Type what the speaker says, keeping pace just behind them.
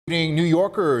New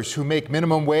Yorkers who make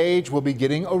minimum wage will be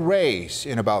getting a raise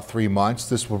in about 3 months.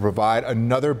 This will provide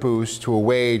another boost to a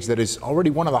wage that is already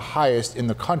one of the highest in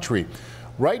the country.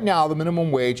 Right now, the minimum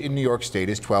wage in New York State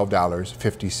is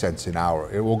 $12.50 an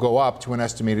hour. It will go up to an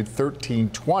estimated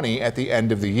 $13.20 at the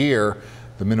end of the year.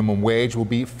 The minimum wage will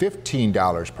be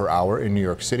 $15 per hour in New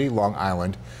York City, Long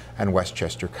Island, and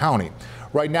Westchester County.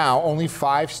 Right now, only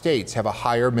 5 states have a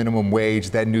higher minimum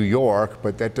wage than New York,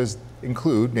 but that does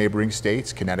include neighboring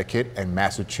states, Connecticut and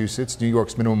Massachusetts. New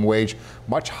York's minimum wage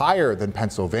much higher than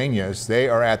Pennsylvania's. They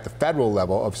are at the federal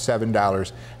level of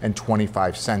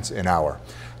 $7.25 an hour.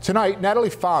 Tonight, Natalie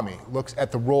Fahmy looks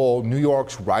at the role New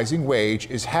York's rising wage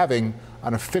is having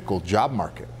on a fickle job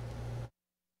market.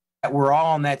 We're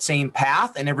all on that same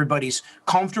path and everybody's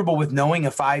comfortable with knowing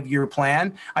a 5-year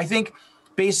plan. I think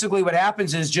basically what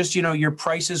happens is just, your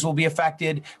prices will be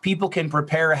affected. People can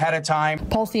prepare ahead of time.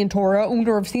 Paul Santora,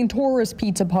 owner of Santora's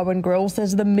Pizza Pub and Grill,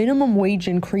 says the minimum wage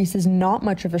increase is not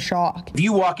much of a shock. If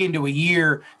you walk into a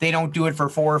year, they don't do it for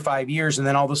 4 or 5 years, and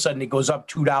then all of a sudden it goes up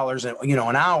 $2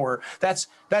 an hour. That's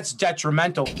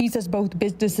detrimental. He says both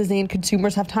businesses and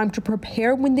consumers have time to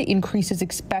prepare when the increase is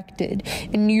expected.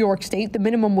 In New York State, the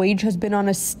minimum wage has been on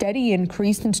a steady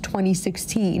increase since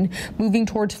 2016, moving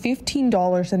towards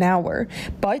 $15 an hour.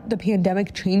 But the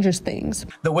pandemic changes things.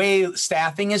 The way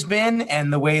staffing has been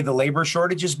and the way the labor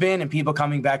shortage has been and people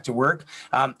coming back to work,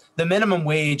 the minimum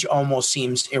wage almost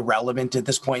seems irrelevant at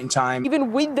this point in time.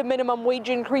 Even with the minimum wage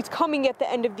increase coming at the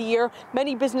end of the year,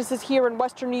 many businesses here in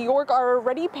Western New York are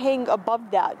already paying above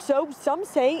that. So some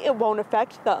say it won't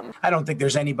affect them. I don't think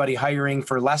there's anybody hiring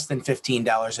for less than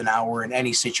 $15 an hour in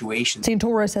any situation.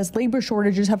 Santora says labor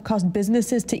shortages have caused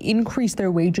businesses to increase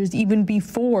their wages even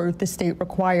before the state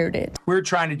required it. We're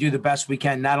trying to do the best we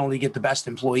can, not only get the best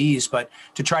employees, but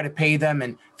to try to pay them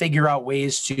and figure out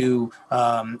ways to,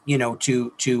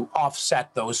 to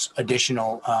offset those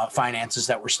additional finances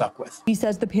that we're stuck with. He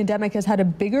says the pandemic has had a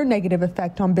bigger negative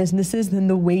effect on businesses than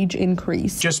the wage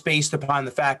increase. Just based upon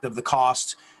the fact of the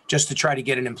cost just to try to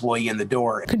get an employee in the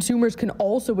door. Consumers can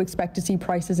also expect to see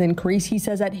prices increase. He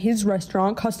says at his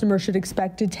restaurant, customers should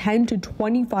expect a 10 to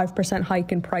 25%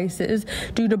 hike in prices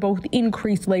due to both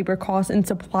increased labor costs and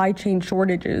supply chain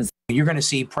shortages. You're going to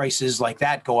see prices like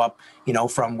that go up,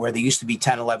 from where they used to be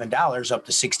 $10, $11 up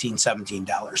to $16,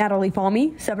 $17. Natalie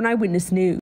Fahmy, 7 Eyewitness News.